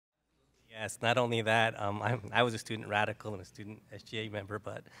Yes, not only that, I was a student radical and a student SGA member,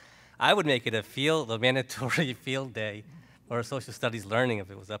 but I would make it a mandatory field day for social studies learning if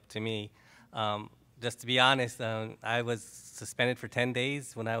it was up to me. Just to be honest, I was suspended for 10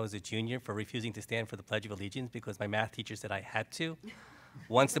 days when I was a junior for refusing to stand for the Pledge of Allegiance because my math teacher said I had to.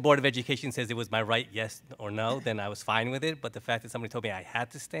 Once the Board of Education says it was my right, yes or no, then I was fine with it. But the fact that somebody told me I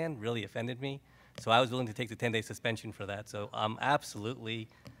had to stand really offended me. So I was willing to take the 10-day suspension for that. So absolutely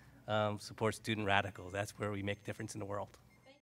support student radicals. That's where we make a difference in the world.